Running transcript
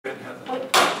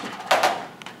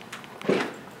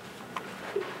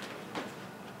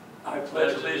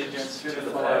to the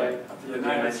flag of the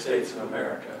United States of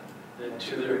America, and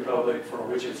to the republic for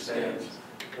which it stands,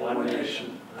 one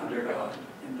nation, under God,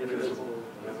 indivisible,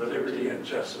 with liberty and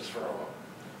justice for all.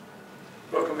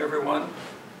 Welcome everyone,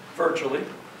 virtually,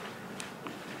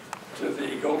 to the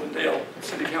Goldendale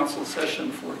City Council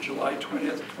session for July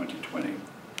 20th, 2020.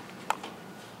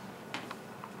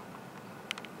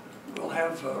 We'll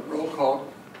have a roll call,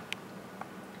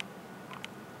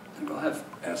 and we'll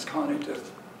ask Connie to.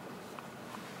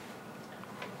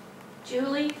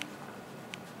 Julie?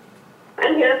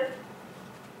 I'm here.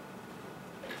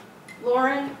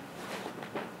 Lauren?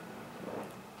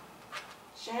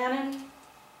 Shannon?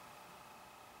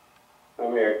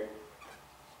 I'm here.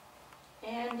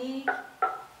 Andy?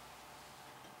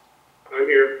 I'm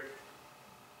here.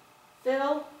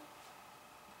 Phil?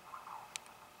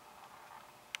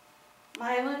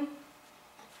 Mylan?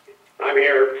 I'm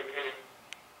here.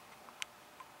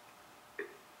 Yes,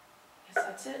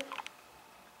 that's it.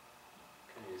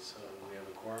 Okay, so we have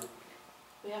a quorum?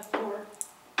 We have 4.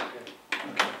 Okay.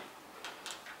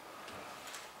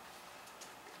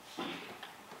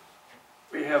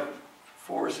 We have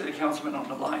 4 city councilmen on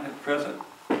the line at present.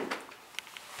 Go ahead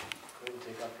and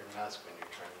take off your mask when you're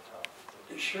trying to talk.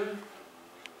 You sure?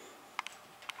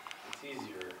 It's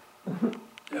easier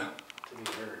Yeah. to be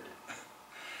heard.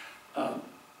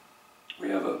 We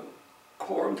have a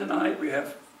quorum tonight. We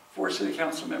have 4 city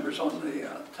council members on the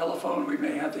telephone. We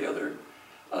may have the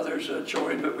others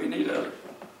join, but we need a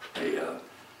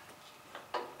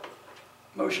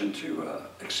motion to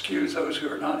excuse those who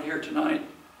are not here tonight.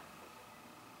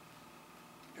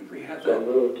 Could we have So that?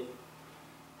 moved.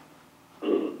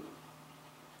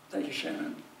 Thank you,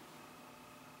 Shannon.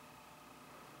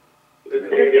 This is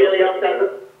Daily, I'll second.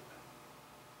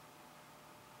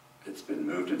 It's been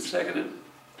moved and seconded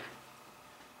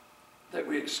that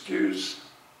we excuse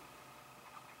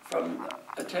from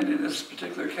attending this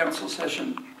particular council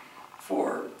session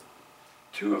for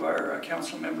 2 of our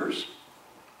council members.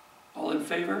 All in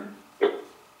favor? Aye.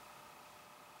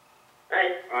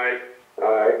 Aye.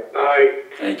 Aye. Aye.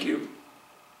 Thank you.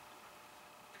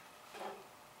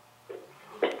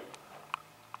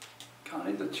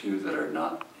 Connie, the 2 that are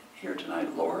not here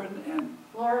tonight, Lauren and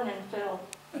Phil.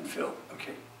 Phil,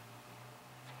 okay.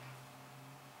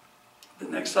 The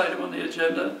next item on the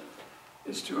agenda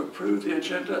is to approve the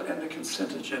agenda and the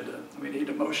consent agenda. We need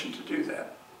a motion to do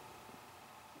that.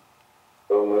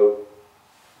 So moved.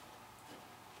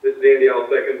 This is Andy, I'll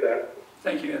second that.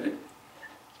 Thank you, Andy.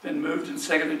 It's been moved and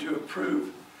seconded to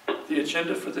approve the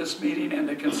agenda for this meeting and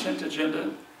the consent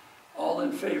agenda. All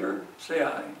in favor, say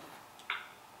aye.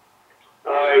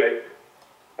 Aye.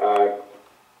 Aye.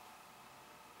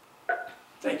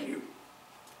 Thank you.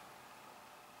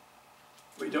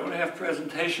 We don't have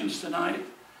presentations tonight,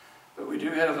 but we do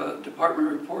have a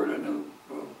department report, and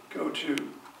we'll go to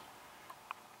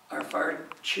our fire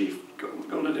chief,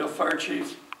 Goldendale Fire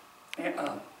Chief,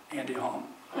 Andy Holm.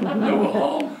 Noah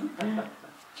Holm.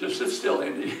 Just sit still,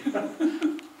 Andy.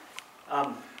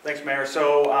 Thanks, Mayor.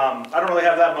 So I don't really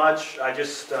have that much. I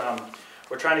just,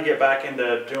 we're trying to get back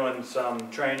into doing some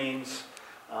trainings,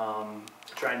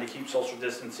 trying to keep social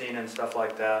distancing and stuff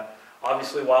like that.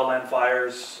 Obviously, wildland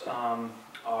fires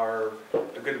are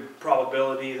a good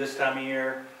probability this time of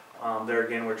year. There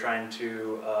again, we're trying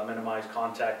to minimize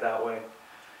contact that way.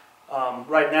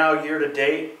 Right now, year to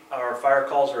date, our fire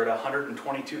calls are at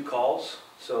 122 calls.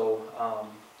 So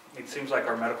it seems like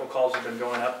our medical calls have been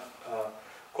going up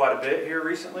quite a bit here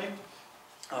recently.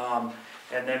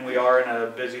 And then we are in a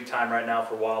busy time right now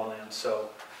for wildlands. So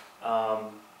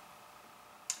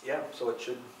yeah, so it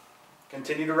should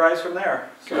continue to rise from there.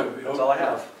 So Good. that's all I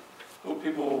have. Hope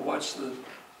people will watch the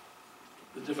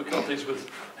difficulties with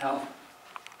how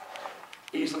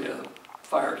easily a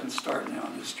fire can start now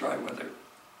in this dry weather.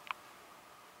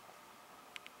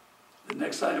 The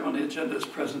next item on the agenda is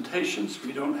presentations.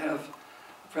 We don't have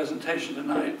a presentation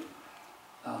tonight.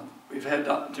 We've had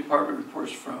department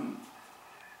reports from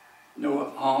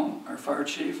Noah Holm, our fire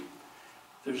chief.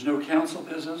 There's no council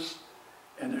business,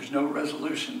 and there's no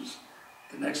resolutions.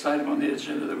 The next item on the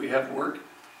agenda that we have work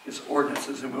is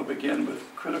ordinances, and we'll begin with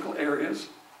critical areas.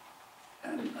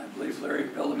 And I believe Larry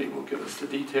Bellamy will give us the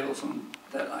details on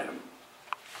that item.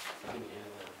 Can you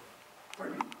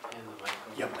Pardon me? hand the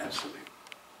microphone? Yep, absolutely.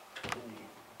 Can you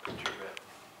put your rep?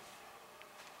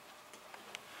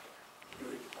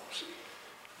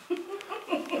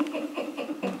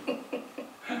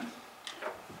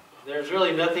 There's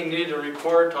really nothing new to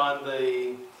report on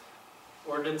the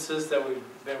ordinances that we've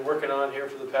been working on here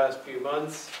for the past few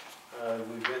months.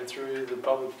 We've been through the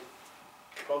public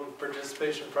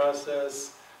participation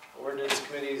process, ordinance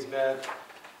committees met,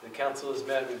 the council has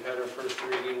met, we've had our first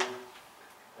reading,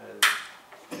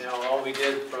 Now, all we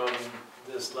did from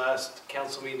this last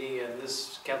council meeting and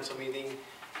this council meeting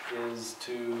is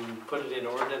to put it in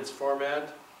ordinance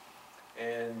format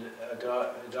and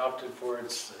adopt it for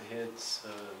its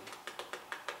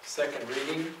second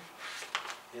reading.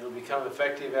 It'll become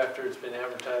effective after it's been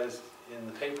advertised in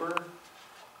the paper.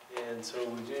 And so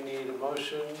we do need a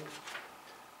motion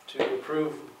to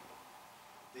approve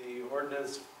the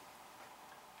ordinance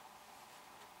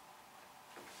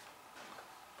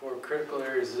for critical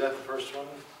areas. Is that the first one?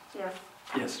 Yes.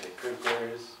 Yes. Okay, critical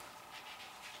areas.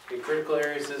 Okay, critical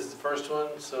areas is the first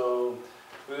one, so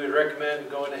we would recommend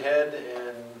going ahead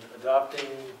and adopting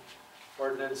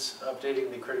ordinance updating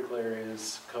the critical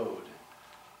areas code.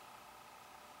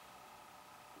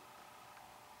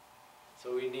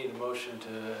 So we need a motion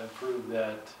to approve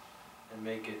that and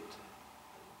make it,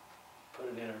 put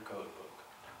it in our code book.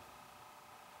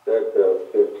 That's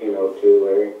 1502,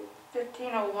 Larry.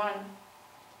 1501.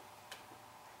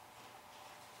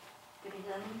 Did you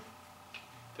hear me?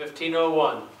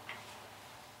 1501.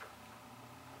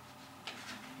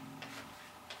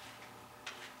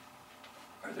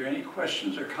 Are there any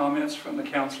questions or comments from the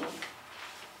council?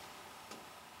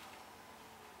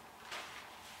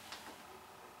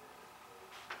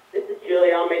 This is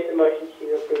Julie. I'll make the motion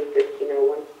to approve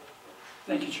 1501.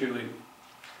 Thank you, Julie.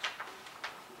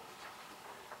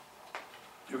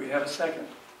 Do we have a second?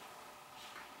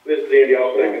 This is Andy.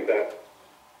 I'll second that.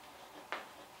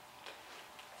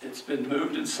 It's been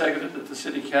moved and seconded that the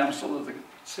City Council of the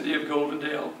City of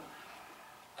Goldendale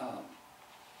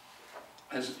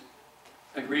has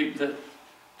agreed that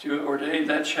to ordain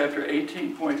that Chapter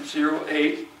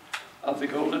 18.08 of the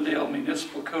Goldendale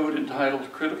Municipal Code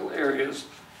entitled Critical Areas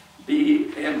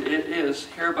be, and it is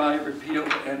hereby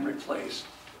repealed and replaced.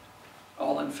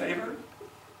 All in favor?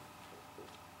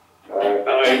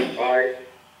 Aye. Aye.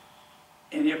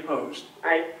 Any opposed?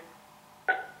 Aye.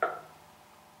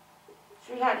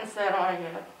 She hadn't said aye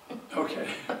yet. Okay.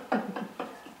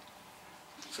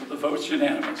 So the vote's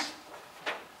unanimous.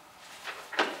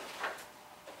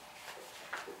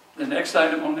 The next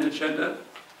item on the agenda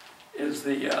is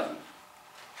the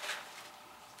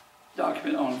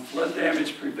document on flood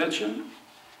damage prevention,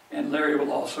 and Larry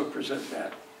will also present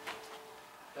that.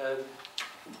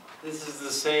 This is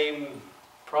the same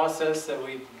process that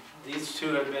these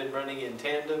two have been running in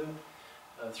tandem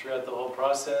throughout the whole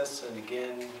process. And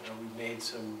again,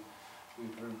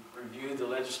 we've reviewed the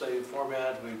legislative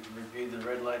format, we've reviewed the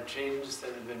red line changes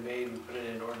that have been made, we put it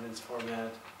in ordinance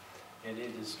format, and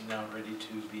it is now ready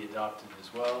to be adopted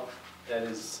as well. That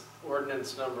is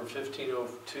ordinance number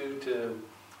 1502 to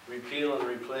repeal and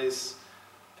replace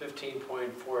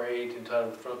 15.48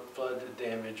 entitled Flood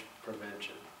Damage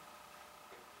Prevention.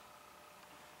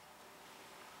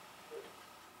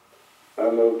 I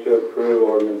move to approve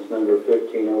ordinance number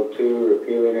 1502,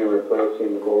 repealing and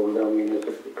replacing the Goldendale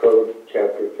Municipal Code,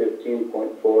 Chapter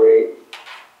 15.48,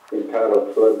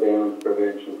 entitled Flood Damage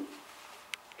Prevention.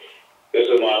 This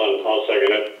is Mylan. I'll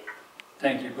second it.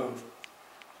 Thank you both.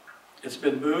 It's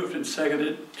been moved and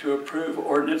seconded to approve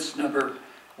ordinance number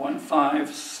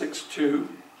 1502,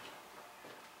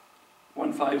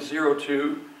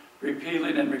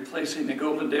 repealing and replacing the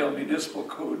Goldendale Municipal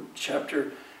Code,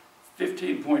 Chapter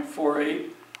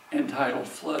 15.48, entitled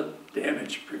Flood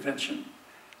Damage Prevention.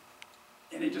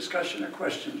 Any discussion or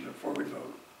questions before we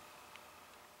vote?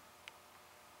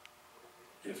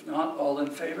 If not, all in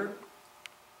favor?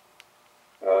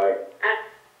 Aye.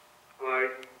 Aye.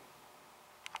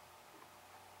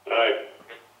 Aye.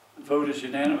 The vote is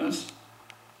unanimous,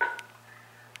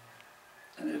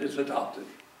 and it is adopted.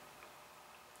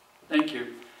 Thank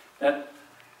you. That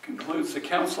concludes the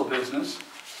council business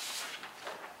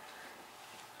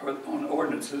on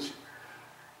ordinances.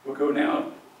 We'll go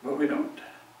now, well, we don't.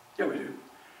 Yeah, we do.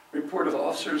 Report of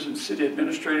officers and city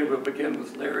administrator. We'll begin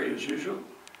with Larry as usual.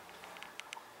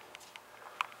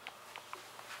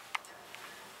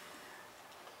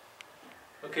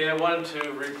 Okay, I wanted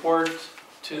to report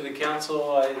to the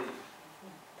council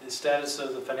the status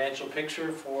of the financial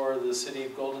picture for the city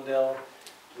of Goldendale.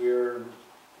 We're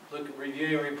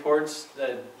reviewing reports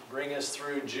that bring us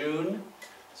through June.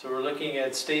 So we're looking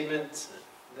at statements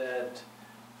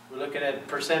we're looking at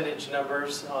percentage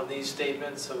numbers on these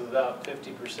statements of about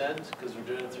 50% because we're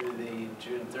doing it through the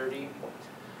June 30.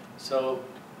 So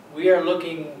we are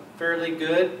looking fairly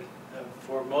good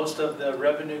for most of the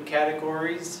revenue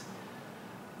categories.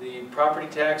 The property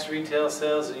tax, retail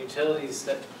sales, and utilities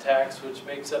tax, which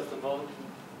makes up the bulk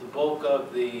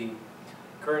of the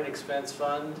current expense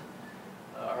fund,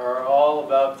 are all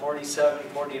about 47,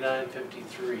 49,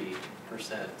 53%.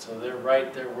 So they're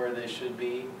right there where they should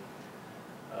be.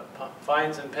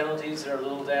 Fines and penalties are a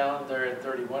little down, they're at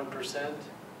 31%.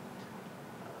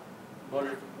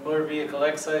 Motor vehicle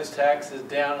excise tax is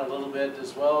down a little bit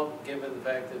as well, given the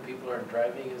fact that people aren't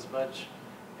driving as much,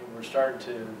 and we're starting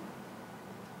to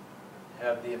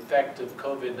have the effect of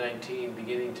COVID-19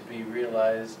 beginning to be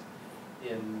realized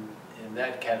in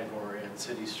that category on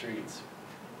city streets.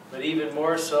 But even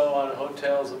more so on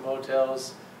hotels and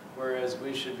motels, whereas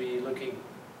we should be looking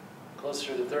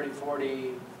closer to 30,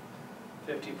 40,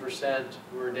 50%,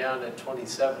 we're down at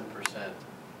 27%.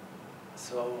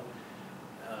 So,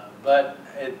 but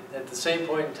at the same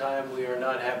point in time, we are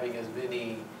not having as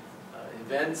many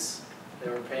events that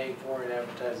we're paying for and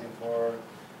advertising for.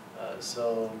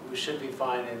 So we should be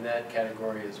fine in that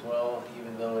category as well,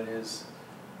 even though it is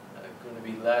going to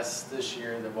be less this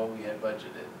year than what we had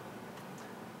budgeted.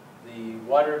 The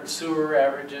water and sewer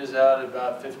averages out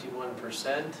about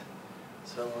 51%,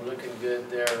 so we're looking good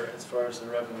there as far as the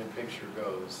revenue picture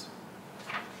goes.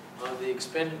 On the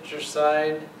expenditure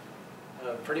side,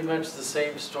 pretty much the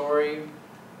same story.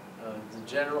 The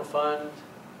general fund,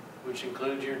 which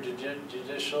includes your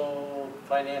judicial,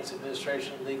 finance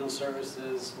administration, legal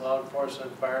services, law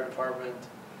enforcement, fire department,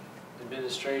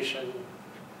 administration,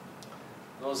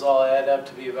 those all add up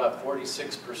to be about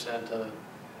 46% of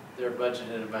their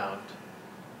budgeted amount.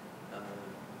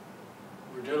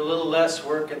 We're doing a little less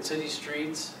work in city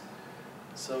streets,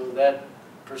 so that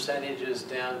percentage is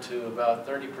down to about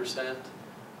 30%.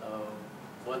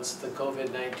 Once the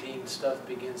COVID-19 stuff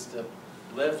begins to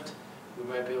lift, we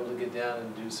might be able to get down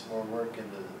and do some more work in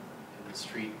the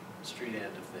street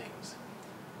end of things.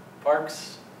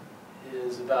 Parks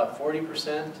is about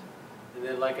 40%, and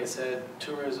then like I said,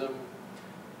 tourism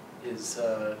is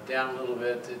down a little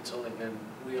bit. It's only been,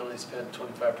 we only spent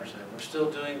 25%. We're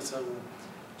still doing some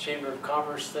Chamber of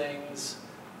Commerce things.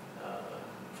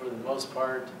 For the most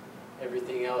part,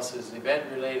 everything else is event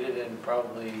related, and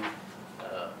probably,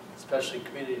 especially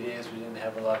community days, we didn't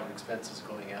have a lot of expenses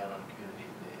going out on community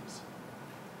days.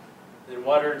 Then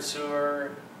water and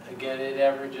sewer, again, it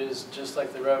averages just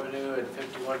like the revenue at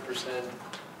 51%.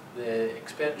 The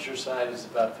expenditure side is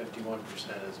about 51%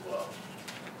 as well.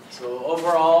 So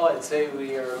overall, I'd say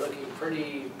we are looking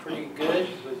pretty good,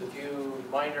 with a few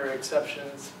minor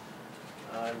exceptions.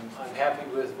 I'm happy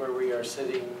with where we are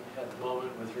sitting at the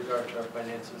moment with regard to our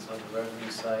finances on the revenue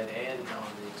side and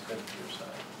on the expenditure side.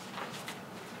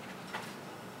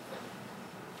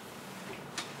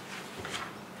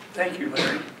 Thank you,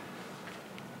 Larry.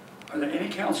 Are there any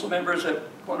council members that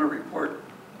want to report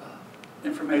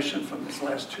information from this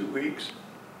last 2 weeks?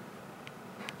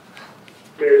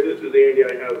 Mayor, this is Andy.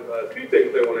 I have two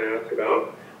things I want to ask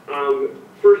about.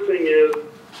 First thing is,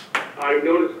 I've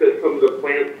noticed that some of the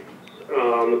plants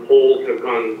on the poles have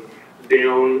gone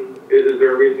down. Is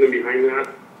there a reason behind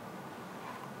that?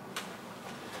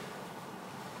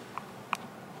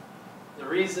 The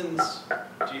reasons,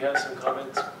 do you have some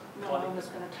comments? No, I was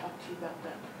gonna talk to you about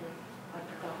that. I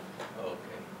forgot.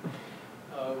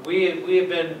 Okay. We have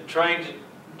been trying to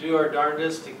do our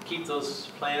darndest to keep those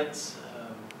plants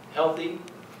healthy.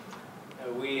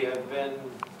 We have been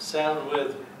saddled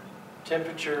with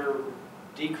temperature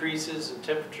decreases and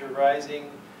temperature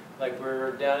rising, like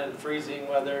we're down in freezing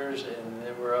weathers, and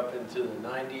then we're up into the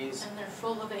 90s. And they're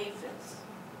full of aphids.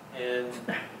 And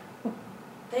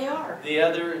They are. the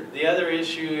other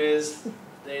issue is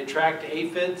they attract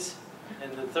aphids,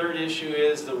 and the third issue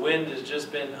is the wind has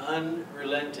just been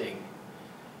unrelenting.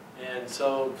 And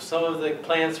so some of the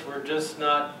plants were just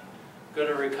not going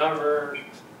to recover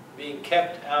being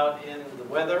kept out in the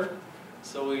weather.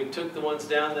 So we took the ones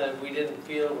down that we didn't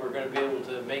feel were going to be able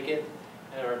to make it,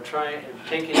 and are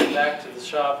taking it back to the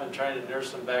shop and trying to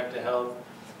nurse them back to health,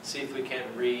 see if we can't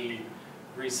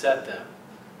reset them.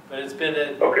 But it's been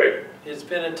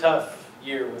a tough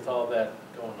year with all that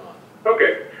going on.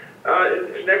 Okay.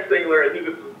 Next thing, Larry, I think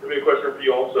this is a question for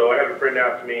you also. I had a friend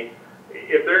ask me,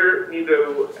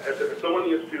 if someone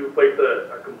needs to place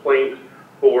a complaint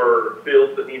for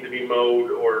fields that need to be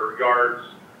mowed or yards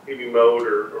need to be mowed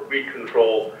or weed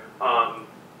control,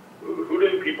 who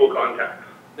do people contact?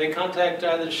 They contact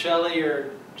either Shelley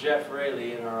or Jeff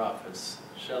Rayleigh in our office.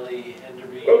 Shelley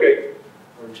Enderby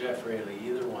or Jeff Rayleigh,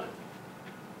 either one.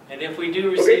 And if we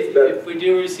do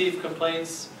receive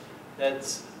complaints,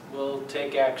 we'll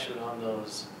take action on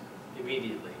those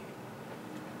immediately.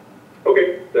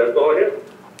 Okay, that's all I have.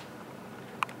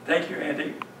 Thank you,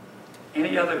 Andy.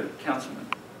 Any other councilman?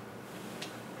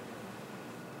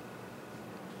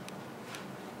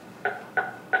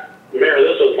 Mayor,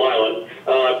 this is Mylan.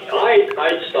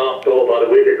 I stopped about a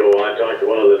week ago. I talked to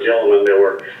one of the gentlemen that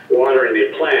were watering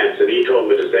the plants, and he told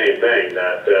me the same thing,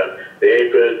 that the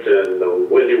aphids and the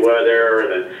windy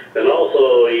weather, and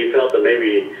also he felt that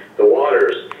maybe the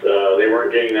waters, they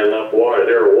weren't getting enough water.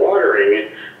 They were watering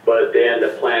it, but then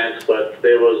the plants, but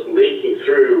they was leaking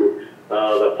through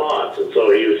the pots, and so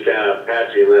he was kind of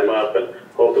patching them up, and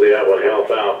hopefully that would help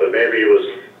out, but maybe it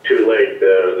was too late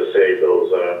to save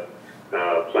those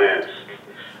plants.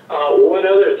 One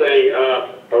other thing,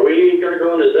 are we going to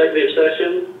go into executive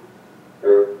session?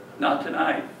 Or? Not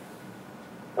tonight.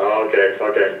 Oh, okay.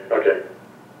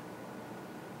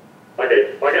 Well,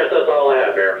 I guess that's all I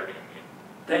have, Mayor.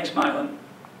 Thanks, Mylan.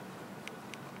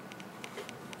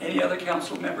 Any other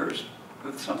council members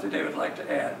with something they would like to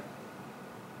add?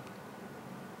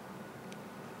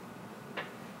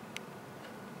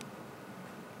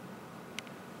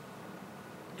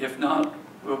 If not,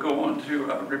 we'll go on to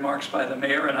remarks by the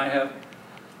mayor, and I have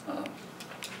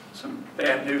some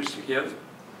bad news to give.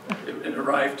 It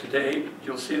arrived today.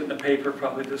 You'll see it in the paper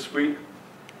probably this week.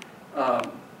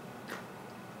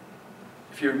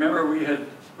 If you remember,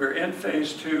 we're in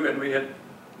phase 2, and we had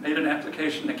made an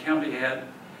application, the county had,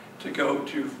 to go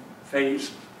to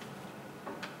phase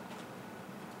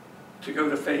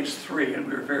 3, and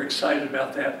we were very excited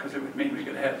about that because it would mean we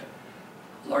could have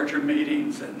larger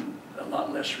meetings and a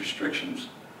lot less restrictions.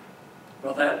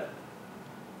 Well, that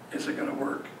isn't going to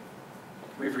work.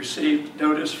 We've received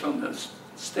notice from the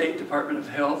State Department of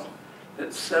Health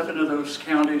that 7 of those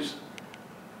counties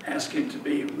asking to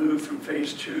be moved from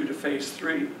phase 2 to phase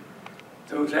 3,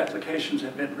 those applications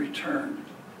have been returned.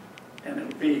 And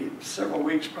it'll be several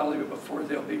weeks probably before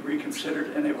they'll be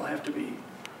reconsidered, and they will have to be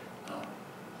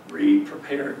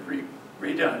re-prepared,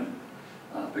 redone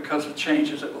because of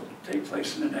changes that will take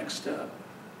place in the next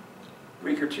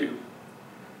week or 2.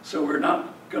 So we're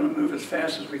not going to move as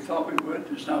fast as we thought we would.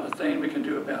 There's not a thing we can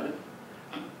do about it.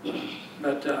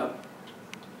 But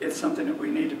it's something that we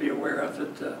need to be aware of,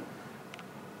 that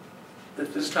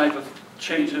this type of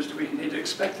changes, we need to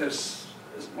expect this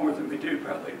more than we do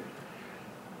probably.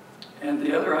 And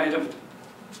the other item,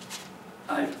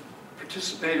 I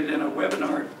participated in a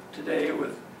webinar today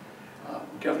with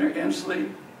Governor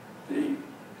Inslee, the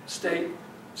State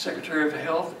Secretary of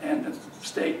Health, and the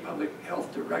State Public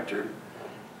Health Director.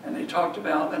 And they talked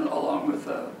about, and along with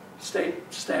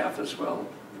state staff as well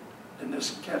in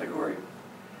this category,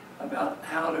 about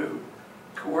how to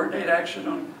coordinate action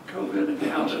on COVID and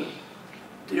how to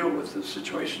deal with the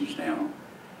situations now.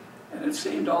 And it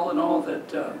seemed all in all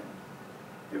that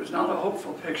it was not a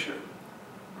hopeful picture.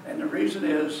 And the reason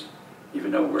is,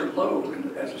 even though we're low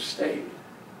as a state,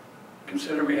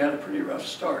 consider we had a pretty rough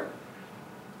start.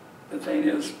 The thing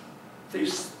is,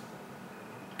 these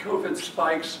COVID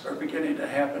spikes are beginning to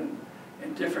happen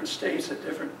in different states at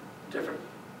different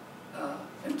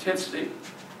intensity.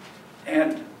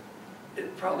 And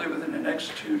it probably within the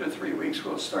next 2 to 3 weeks,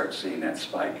 we'll start seeing that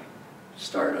spike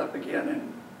start up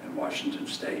again in Washington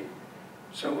State.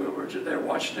 So we're there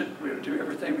watching it. We'll do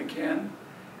everything we can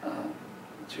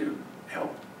to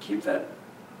help keep that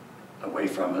away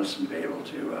from us and be able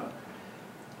to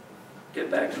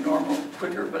get back to normal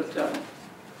quicker. But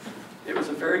it was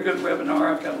a very good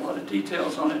webinar. I've got a lot of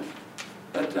details on it,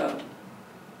 but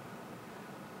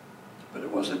it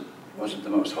wasn't the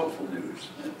most hopeful news,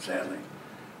 sadly.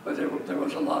 But there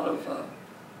was a lot of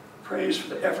praise for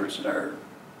the efforts that our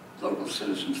local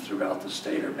citizens throughout the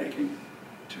state are making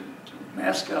to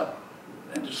mask up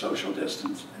and to social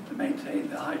distance and to maintain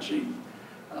the hygiene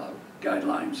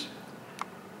guidelines.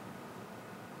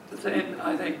 The thing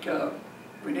I think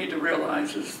we need to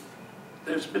realize is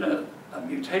there's been a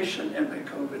mutation in the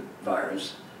COVID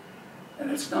virus,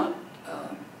 and it's not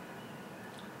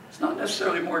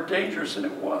necessarily more dangerous than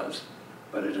it was,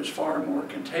 but it is far more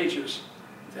contagious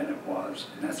than it was,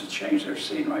 and that's a change they're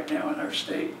seeing right now in our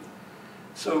state.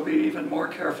 So be even more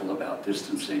careful about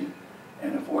distancing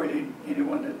and avoiding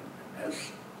anyone that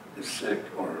is sick,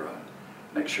 or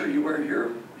make sure you wear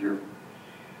your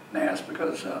mask,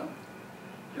 because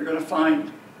you're going to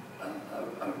find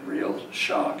a real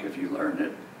shock if you learn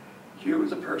that you were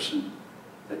the person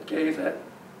that gave that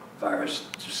virus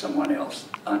to someone else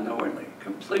unknowingly,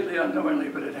 completely unknowingly,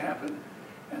 but it happened.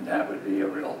 And that would be a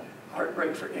real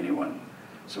heartbreak for anyone.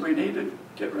 So we need to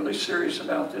get really serious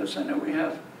about this. I know we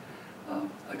have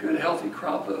a good, healthy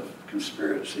crop of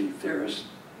conspiracy theorists,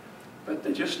 but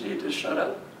they just need to shut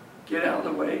up, get out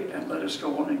of the way, and let us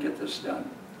go on and get this done.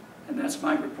 And that's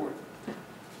my report.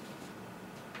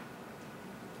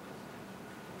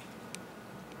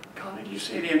 Connie, do you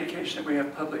see any indication that we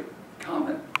have public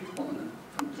comment people from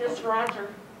the Just public? Roger,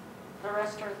 the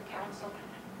rest are the council.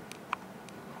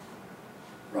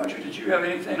 Roger, did you have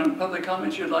anything on public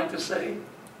comments you'd like to say?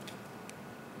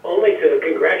 only to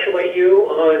congratulate you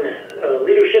on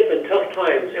leadership in tough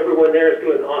times. Everyone there is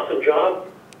doing an awesome job.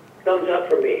 Thumbs up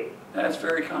from me. That's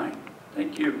very kind.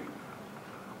 Thank you.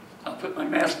 I'll put my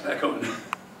mask back on.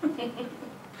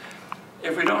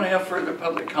 If we don't have further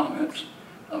public comments,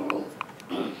 I will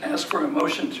ask for a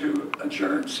motion to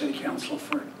adjourn City Council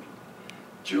for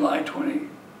July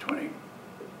 2020.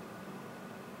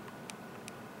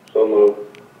 So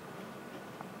moved.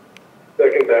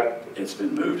 Second that. It's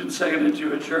been moved and seconded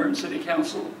to adjourn City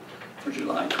Council for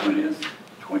July 20th,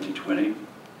 2020.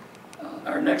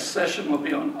 Our next session will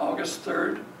be on August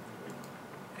 3rd,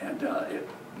 and it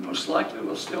most likely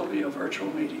will still be a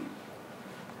virtual meeting.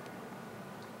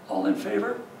 All in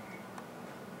favor?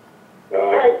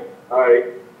 Aye.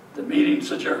 Aye. The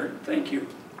meeting's adjourned. Thank you.